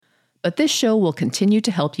But this show will continue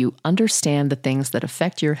to help you understand the things that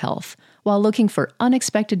affect your health while looking for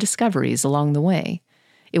unexpected discoveries along the way.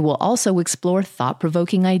 It will also explore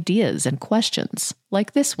thought-provoking ideas and questions,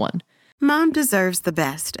 like this one. Mom deserves the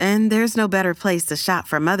best, and there's no better place to shop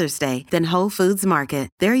for Mother's Day than Whole Foods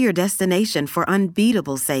Market. They're your destination for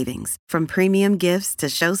unbeatable savings, from premium gifts to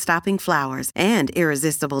show-stopping flowers and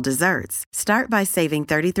irresistible desserts. Start by saving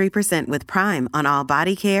 33% with Prime on all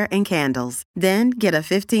body care and candles. Then get a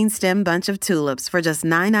 15-stem bunch of tulips for just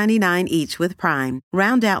 $9.99 each with Prime.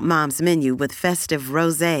 Round out Mom's menu with festive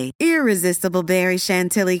rosé, irresistible berry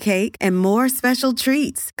chantilly cake, and more special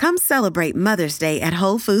treats. Come celebrate Mother's Day at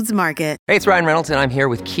Whole Foods Market. Hey, it's Ryan Reynolds, and I'm here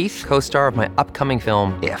with Keith, co-star of my upcoming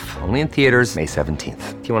film, If, only in theaters May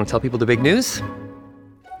 17th. Do you want to tell people the big news?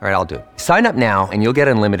 All right, I'll do it. Sign up now and you'll get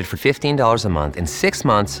unlimited for $15 a month and 6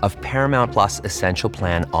 months of Paramount Plus Essential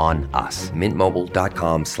Plan on us.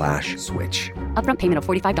 MintMobile.com/switch. Upfront payment of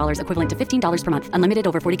 $45 equivalent to $15 per month. Unlimited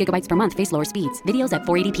over 40 gigabytes per month. Face lower speeds. Videos at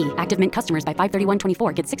 480p. Active Mint customers by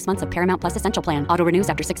 531.24 get 6 months of Paramount Plus Essential Plan. Auto renews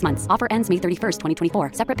after 6 months. Offer ends May 31st,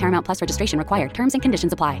 2024. Separate Paramount Plus registration required. Terms and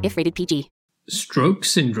conditions apply if rated PG. Stroke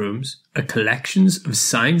syndromes are collections of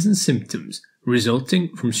signs and symptoms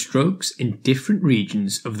resulting from strokes in different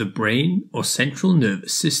regions of the brain or central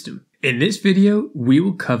nervous system. In this video, we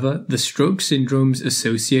will cover the stroke syndromes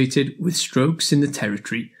associated with strokes in the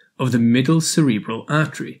territory of the middle cerebral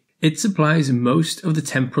artery. It supplies most of the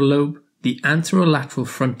temporal lobe, the anterolateral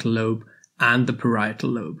frontal lobe, and the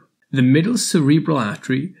parietal lobe. The middle cerebral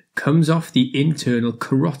artery comes off the internal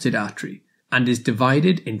carotid artery and is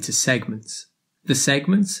divided into segments. The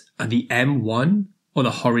segments are the M1, or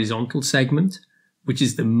the horizontal segment, which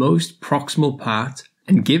is the most proximal part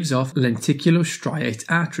and gives off lenticulostriate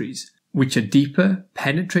arteries, which are deeper,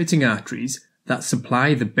 penetrating arteries that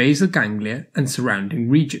supply the basal ganglia and surrounding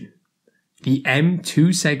region. The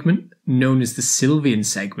M2 segment, known as the Sylvian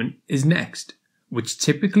segment, is next, which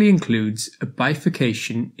typically includes a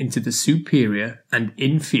bifurcation into the superior and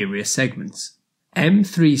inferior segments.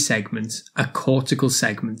 M3 segments are cortical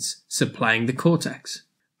segments, supplying the cortex.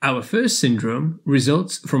 Our first syndrome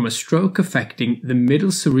results from a stroke affecting the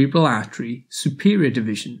middle cerebral artery superior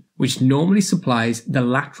division, which normally supplies the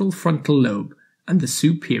lateral frontal lobe and the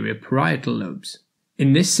superior parietal lobes.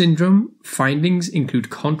 In this syndrome, findings include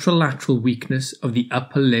contralateral weakness of the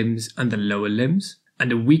upper limbs and the lower limbs,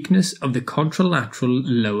 and a weakness of the contralateral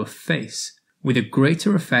lower face, with a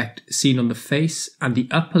greater effect seen on the face and the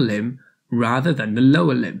upper limb rather than the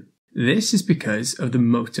lower limb. This is because of the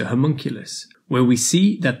motor homunculus, where we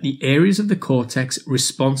see that the areas of the cortex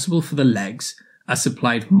responsible for the legs are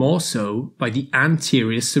supplied more so by the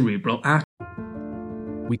anterior cerebral artery.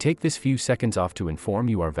 We take this few seconds off to inform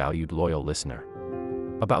you, our valued loyal listener,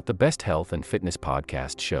 about the best health and fitness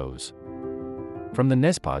podcast shows from the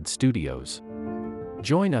Nespod Studios.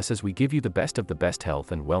 Join us as we give you the best of the best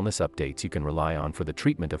health and wellness updates you can rely on for the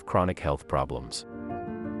treatment of chronic health problems.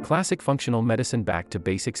 Classic functional medicine back to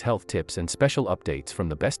basics health tips and special updates from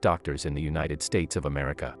the best doctors in the United States of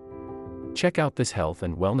America. Check out this health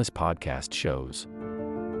and wellness podcast shows.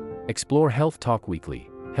 Explore Health Talk Weekly,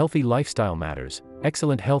 Healthy Lifestyle Matters,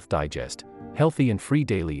 Excellent Health Digest, Healthy and Free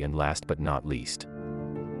Daily, and last but not least,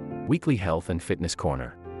 Weekly Health and Fitness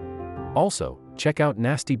Corner. Also, check out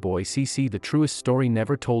Nasty Boy CC, the truest story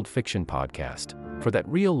never told fiction podcast, for that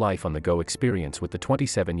real life on the go experience with the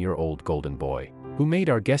 27-year-old golden boy who made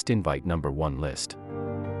our guest invite #1 list.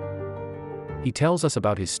 He tells us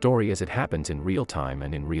about his story as it happens in real time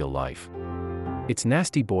and in real life. It's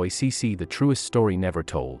Nasty Boy CC, the truest story never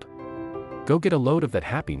told. Go get a load of that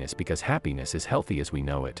happiness, because happiness is healthy as we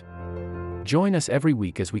know it. Join us every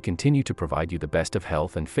week as we continue to provide you the best of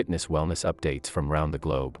health and fitness wellness updates from around the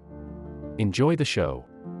globe. Enjoy the show.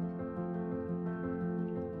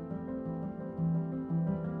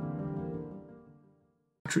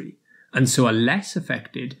 And so are less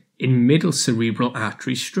affected in middle cerebral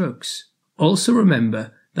artery strokes. Also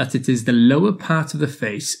remember that it is the lower part of the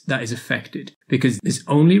face that is affected, because this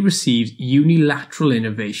only receives unilateral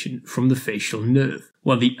innervation from the facial nerve,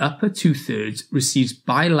 while the upper 2/3 receives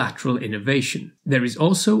bilateral innervation. There is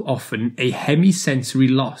also often a hemisensory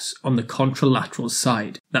loss on the contralateral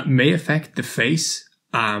side that may affect the face,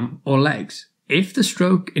 arm, or legs. If the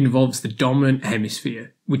stroke involves the dominant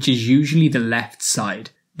hemisphere, which is usually the left side,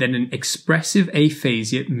 then an expressive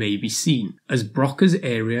aphasia may be seen, as Broca's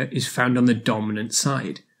area is found on the dominant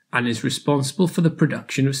side and is responsible for the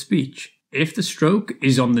production of speech. If the stroke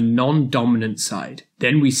is on the non-dominant side,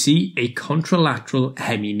 then we see a contralateral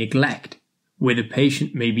hemi-neglect, where the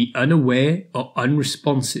patient may be unaware or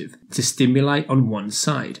unresponsive to stimuli on one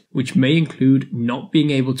side, which may include not being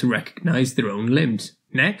able to recognize their own limbs.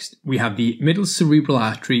 Next, we have the middle cerebral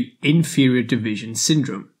artery inferior division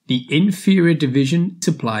syndrome. The inferior division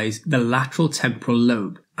supplies the lateral temporal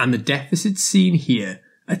lobe, and the deficits seen here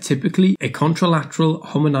are typically a contralateral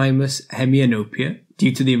homonymous hemianopia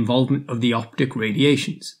due to the involvement of the optic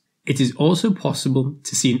radiations. It is also possible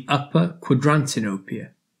to see an upper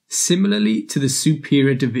quadrantinopia. Similarly to the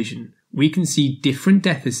superior division, we can see different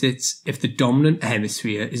deficits if the dominant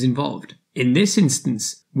hemisphere is involved. In this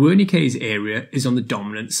instance, Wernicke's area is on the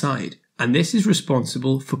dominant side, and this is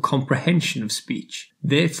responsible for comprehension of speech.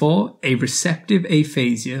 Therefore, a receptive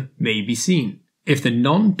aphasia may be seen. If the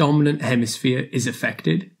non-dominant hemisphere is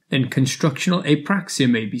affected, then constructional apraxia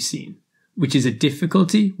may be seen, which is a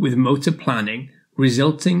difficulty with motor planning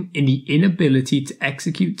resulting in the inability to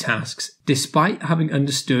execute tasks despite having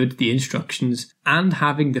understood the instructions and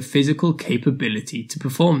having the physical capability to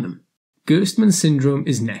perform them. Gerstmann syndrome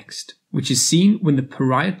is next, which is seen when the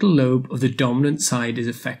parietal lobe of the dominant side is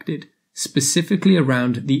affected, specifically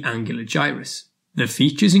around the angular gyrus. The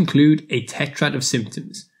features include a tetrad of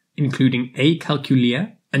symptoms, including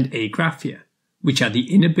acalculia and agraphia, which are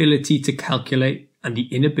the inability to calculate and the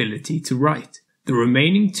inability to write. The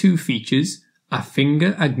remaining two features are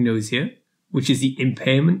finger agnosia, which is the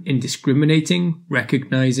impairment in discriminating,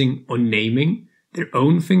 recognizing, or naming their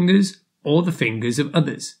own fingers or the fingers of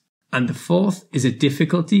others. And the fourth is a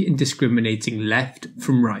difficulty in discriminating left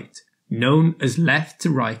from right, known as left to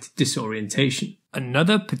right disorientation.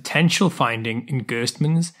 Another potential finding in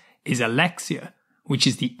Gerstmann's is alexia, which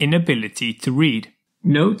is the inability to read.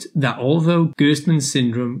 Note that although Gerstmann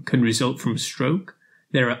syndrome can result from stroke,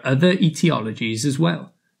 there are other etiologies as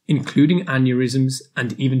well, including aneurysms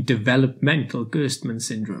and even developmental Gerstmann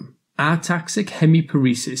syndrome. Ataxic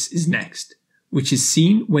hemiparesis is next, which is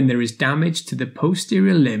seen when there is damage to the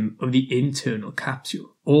posterior limb of the internal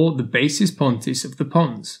capsule, or the basis pontis of the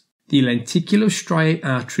pons. The lenticulostriate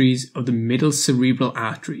arteries of the middle cerebral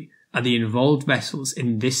artery are the involved vessels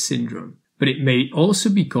in this syndrome, but it may also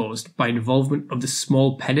be caused by involvement of the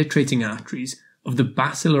small penetrating arteries of the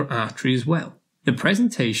basilar artery as well. The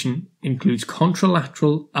presentation includes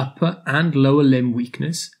contralateral upper and lower limb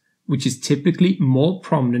weakness, which is typically more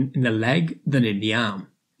prominent in the leg than in the arm.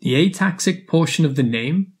 The ataxic portion of the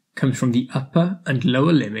name comes from the upper and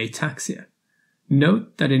lower limb ataxia.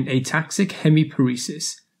 Note that in ataxic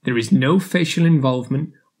hemiparesis, there is no facial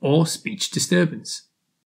involvement or speech disturbance.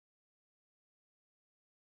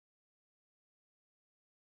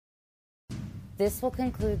 This will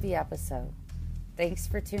conclude the episode. Thanks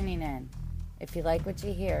for tuning in. If you like what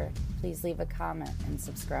you hear, please leave a comment and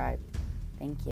subscribe. Thank you.